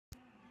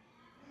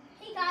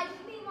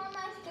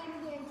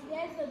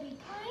guys will be playing.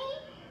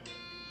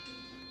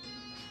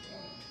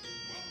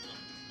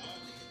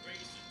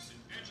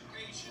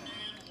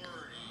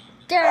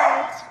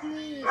 That's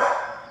me.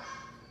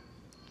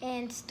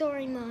 And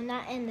story mode,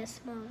 not in this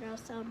mode,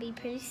 else I'll be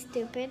pretty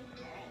stupid.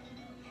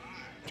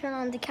 Turn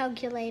on the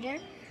calculator.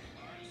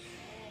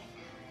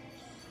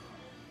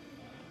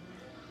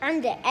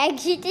 I'm to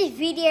exit this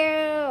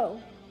video.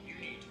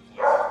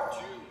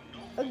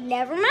 Oh,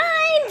 never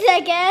mind,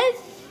 I guess.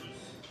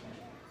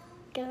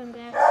 Guess I'm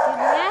gonna have to do the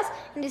math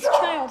in this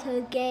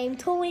childhood game.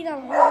 Totally not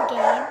a horror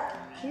game.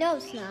 No,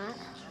 it's not.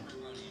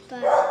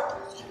 But,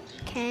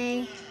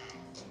 okay.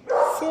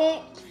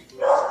 6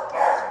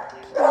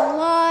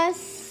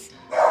 plus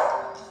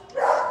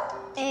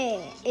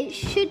 8. It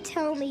should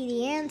tell me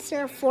the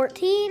answer.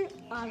 14,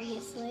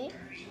 obviously.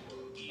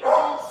 I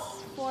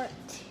guess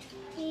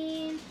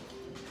 14.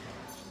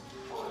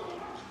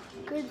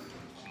 Good.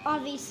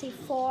 Obviously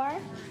 4.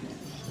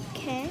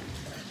 Okay.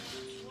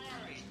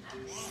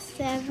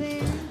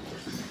 7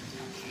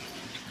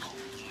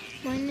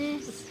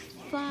 minus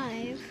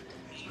 5.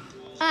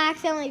 I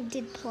accidentally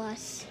did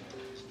plus.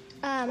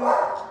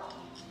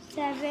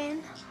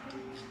 7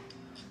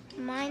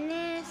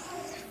 minus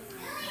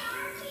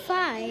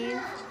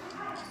 5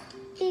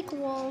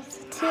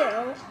 equals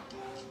 2.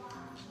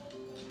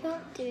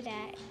 Don't do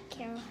that,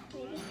 Carol.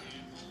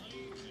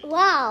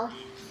 Wow,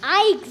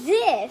 I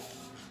exist.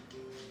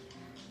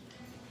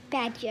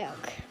 Bad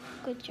joke.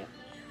 Good joke.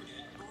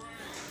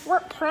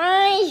 What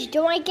prize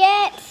do I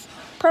get?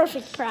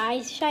 Perfect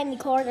prize. Shiny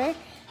quarter.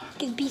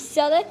 Could be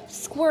soda.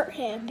 Squirt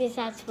him, because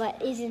that's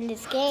what is in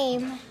this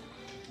game.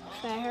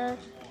 For her.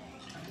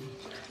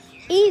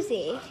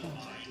 Easy.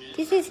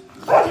 This is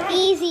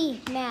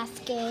easy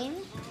math game.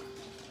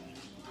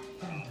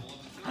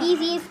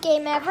 Easiest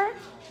game ever.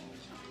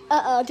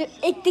 Uh-oh,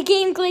 the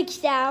game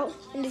glitched out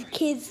in this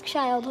kid's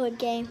childhood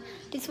game.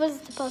 This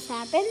wasn't supposed to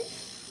happen.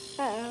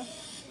 Uh-oh.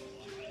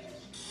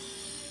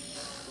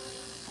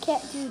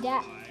 Can't do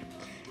that.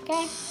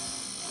 Okay.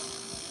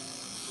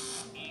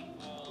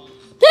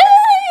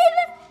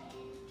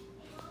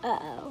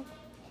 Uh-oh.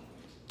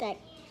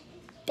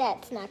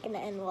 That's not gonna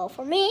end well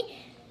for me.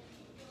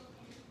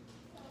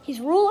 His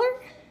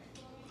ruler?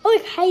 Oh,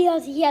 look,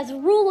 he has a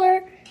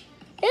ruler.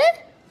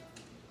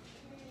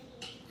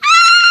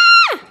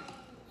 Ah!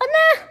 Oh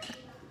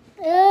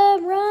no!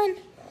 Run.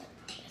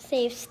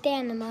 Save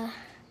stamina.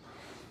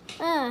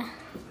 I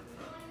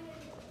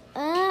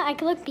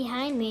can look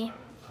behind me.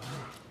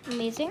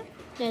 Amazing.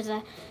 There's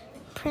a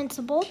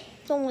principal.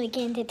 Don't want to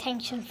get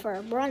detention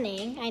for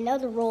running. I know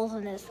the rules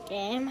in this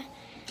game.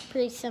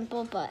 Pretty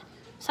simple, but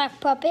sock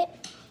puppet.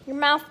 Your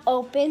mouth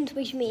opens,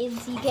 which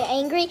means you get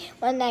angry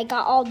when I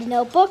got all the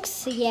notebooks.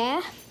 So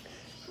yeah,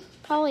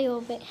 probably a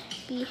little bit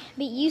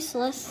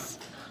useless.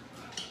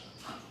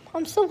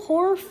 I'm so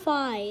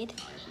horrified.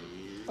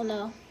 Oh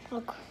no!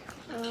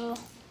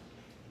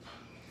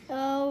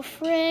 Oh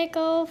frick!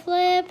 Oh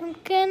flip! I'm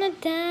gonna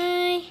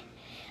die.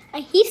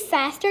 He's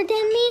faster than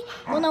me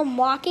when I'm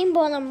walking,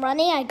 but when I'm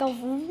running, I go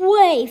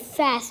way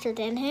faster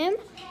than him.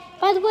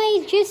 By the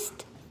way,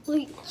 just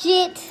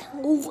legit,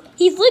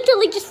 he's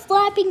literally just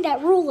slapping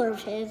that ruler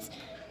of his.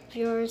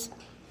 Yours.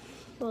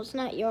 Well, it's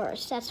not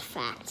yours. That's a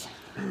fact.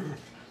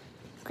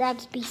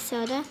 Grabs B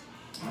soda.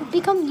 It'll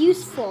become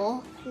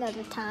useful in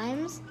other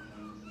times.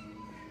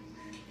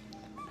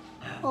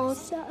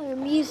 Also,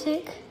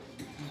 music.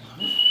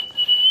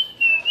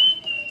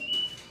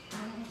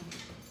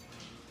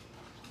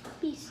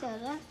 B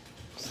soda.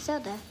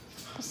 Soda.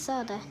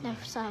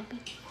 Never saw B.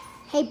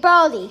 Hey,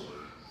 Baldi.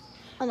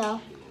 Oh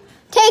no.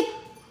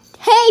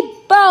 Hey,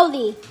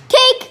 Baldi.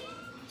 Take.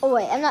 Oh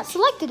wait, I'm not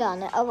selected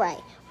on it. All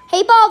right.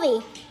 Hey,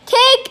 Baldi.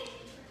 Take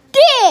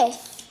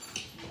this.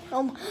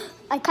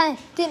 I kind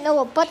of didn't know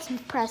what button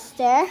to press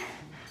there.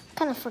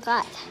 Kind of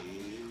forgot.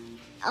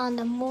 On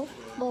the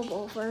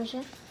mobile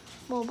version.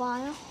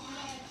 Mobile.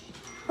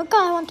 Oh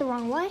God, I went the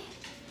wrong way.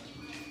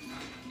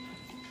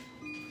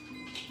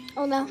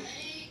 Oh no.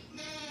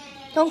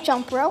 Don't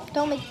jump rope.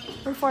 Don't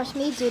force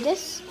me to do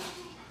this.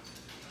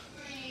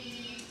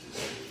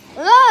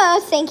 Oh,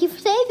 thank you for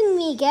saving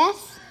me,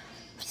 guess.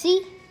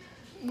 See?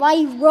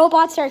 Why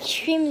robots are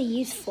extremely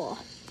useful.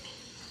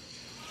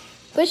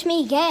 Push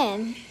me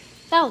again.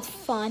 That was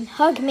fun.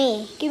 Hug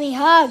me. Give me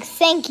hugs.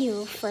 Thank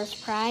you,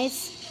 first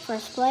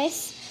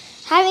place.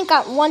 Haven't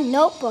got one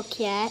notebook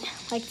yet.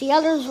 Like the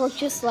others were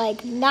just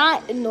like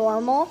not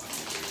normal.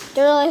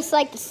 They're just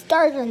like the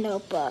starter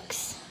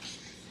notebooks.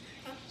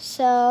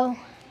 So,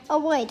 oh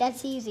wait,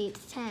 that's easy.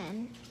 It's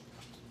 10.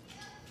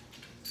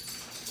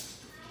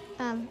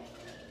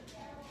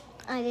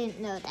 I didn't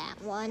know that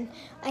one.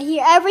 I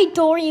hear every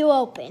door you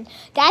open.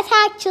 That's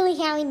actually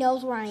how he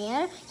knows where I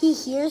am. He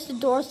hears the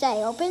doors that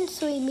I open,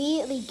 so he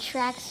immediately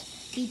tracks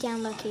me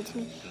down, locates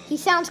me. He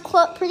sounds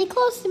pretty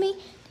close to me.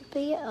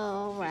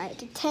 All right,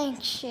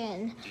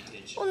 detention.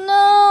 Oh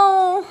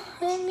no,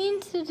 I didn't mean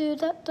to do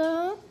that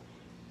though.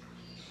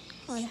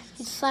 Oh,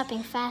 he's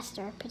slapping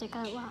faster, but I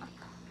got it wrong.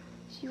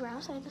 See you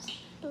outside this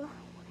door.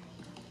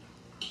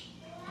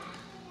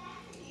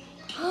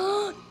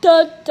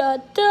 Da da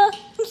da.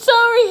 I'm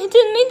sorry, I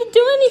didn't mean to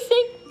do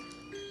anything.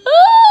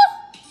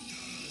 Ah!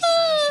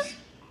 Ah!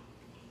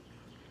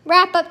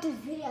 Wrap up this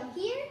video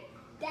here.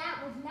 That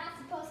was not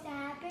supposed to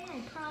happen,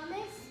 I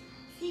promise.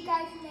 See you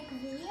guys in the next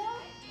video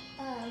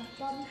of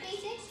Bobby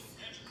Basics.